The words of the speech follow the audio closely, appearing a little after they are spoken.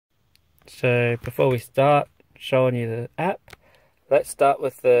So before we start showing you the app, let's start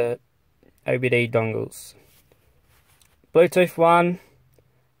with the OBD dongles. Bluetooth 1,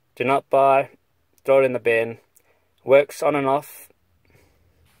 do not buy, throw it in the bin, works on and off.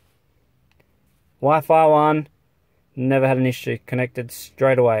 Wi-Fi 1, never had an issue, connected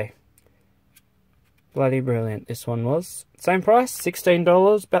straight away. Bloody brilliant this one was. Same price,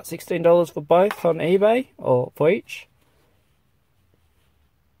 $16, about $16 for both on eBay, or for each.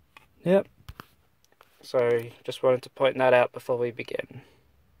 Yep. So, just wanted to point that out before we begin.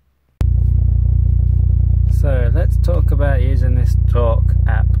 So, let's talk about using this Talk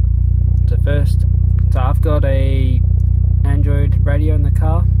app. So first, I've got a Android radio in the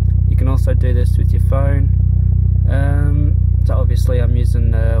car. You can also do this with your phone. So obviously I'm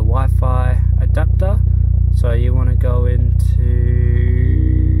using the Wi-Fi adapter. So you want to go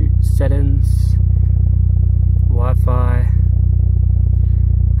into settings, Wi-Fi,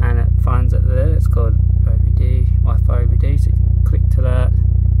 and it finds it there. It's called OBD, Wi-Fi OBD. So you click to that,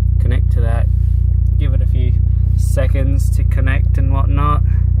 connect to that, give it a few seconds to connect and whatnot.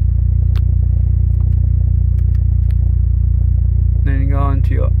 Then you go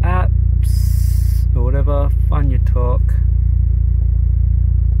into your apps or whatever, find your Talk.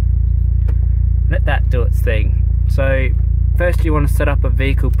 Let that do its thing. So first you want to set up a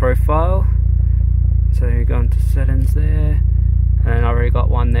vehicle profile. So you go into settings there, and I already got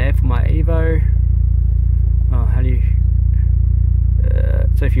one there for my Evo. Oh, how do you?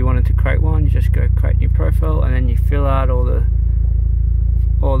 So if you wanted to create one, you just go create new profile, and then you fill out all the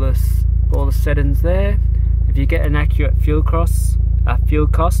settings there. If you get an accurate fuel cost,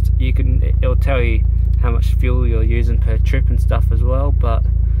 it'll tell you how much fuel you're using per trip and stuff as well. But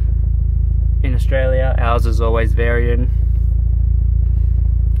in Australia, ours is always varying.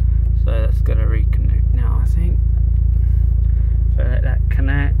 So that's got to reconnect now, I think. So let that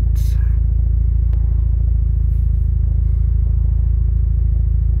connect.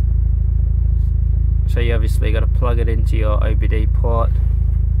 So you obviously got to plug it into your OBD port,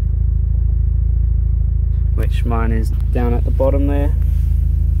 which mine is down at the bottom there.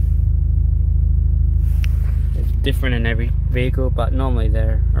 It's different in every vehicle, but normally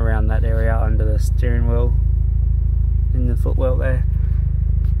they're around that area under the steering wheel, in the footwell there.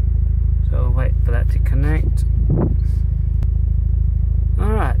 So I'll wait for that to connect.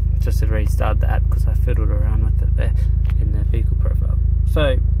 Alright, just to restart the app because I fiddled around with it there in the vehicle profile.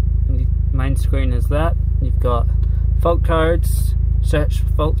 So the main screen is that. You've got fault codes, search for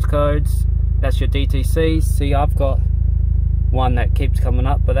fault codes. That's your DTC. See, I've got one that keeps coming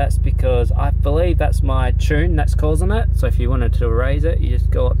up, but that's because I believe that's my tune that's causing it. So if you wanted to erase it, you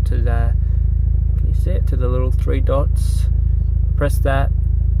just go up to the, can you see it, to the little 3 dots, press that,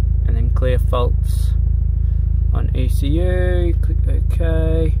 and then clear faults on ECU, click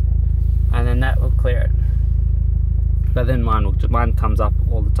OK, and then that will clear it. But then mine comes up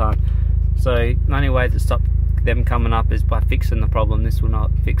all the time. So the only way to stop them coming up is by fixing the problem. This will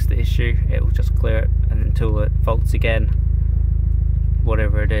not fix the issue, it will just clear it and until it faults again,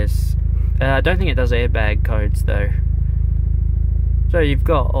 whatever it is. I don't think it does airbag codes though. So you've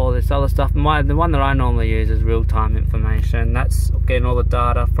got all this other stuff. The one that I normally use is real-time information. That's getting all the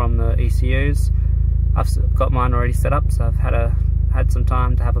data from the ECUs. I've got mine already set up, so I've had some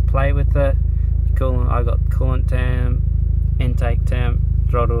time to have a play with it. I got coolant temp, intake temp,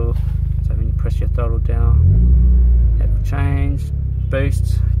 throttle. So when you press your throttle down, it will change.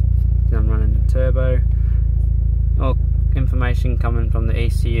 Boost. Then I'm running the turbo. All information coming from the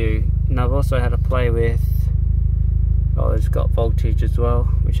ECU. And I've also had a play with. Oh, it's got voltage as well,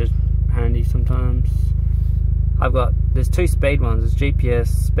 which is handy sometimes. There's 2 speed ones. There's GPS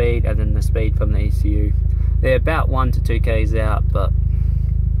speed and then the speed from the ECU. They're about 1 to 2 k's out, but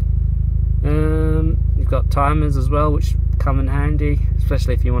you've got timers as well, which come in handy,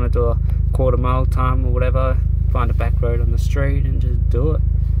 especially if you want to do a quarter-mile time or whatever. Find a back road on the street and just do it,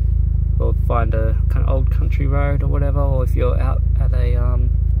 or find a kind of old country road or whatever, or if you're out at a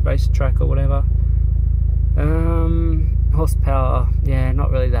racetrack or whatever. Horsepower, yeah,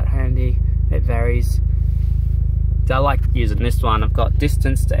 not really that handy. It varies. I like using this one. I've got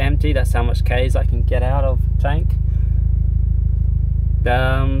distance to empty. That's how much k's I can get out of tank.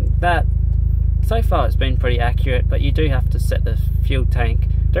 That so far it's been pretty accurate, but you do have to set the fuel tank.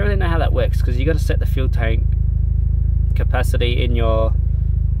 Don't really know how that works because you got to set the fuel tank capacity in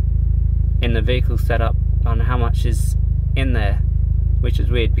the vehicle setup on how much is in there, which is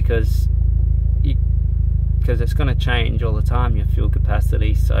weird because it's going to change all the time, your fuel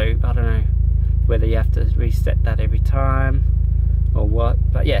capacity. So I don't know whether you have to reset that every time or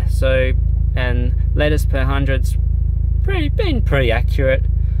what, but yeah. So, and liters per 100's been pretty accurate.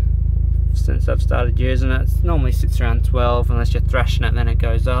 since I've started using it. It normally sits around 12 unless you're thrashing it, then it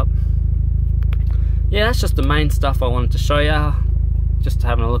goes up. Yeah, that's just the main stuff I wanted to show you. Just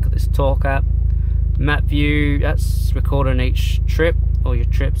having a look at this talk app. Map view, that's recording each trip, or your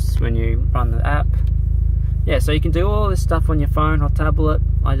trips when you run the app. Yeah, so you can do all this stuff on your phone or tablet.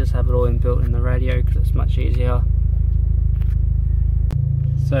 I just have it all inbuilt in the radio because it's much easier.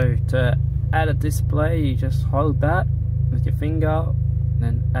 So to add a display, you just hold that with your finger,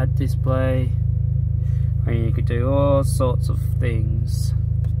 then add display, and you could do all sorts of things.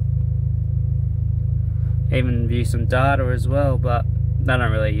 Even view some data as well, but I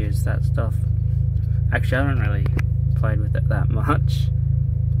don't really use that stuff. Actually, I haven't really played with it that much.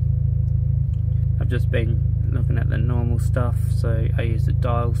 I've just been looking at the normal stuff, so I use the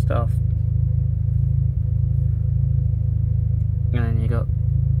dial stuff. And then you got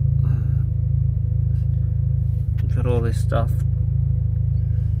all this stuff.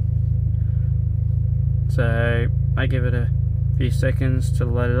 So I give it a few seconds to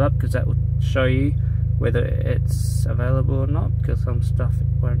load it up, because that will show you whether it's available or not, because some stuff it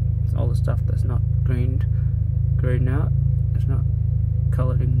won't, all the stuff that's not greened out, it's not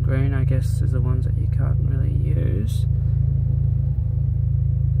coloured in green, I guess, is the ones that you can't really use.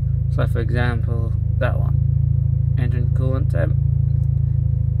 So for example, that one, engine coolant temp,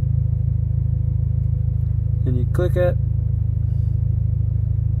 and you click it,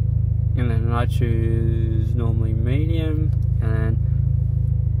 and then I choose normally medium, and then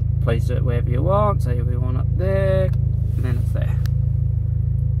place it wherever you want. Say we want it there, and then it's there.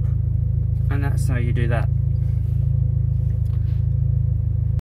 And that's how you do that.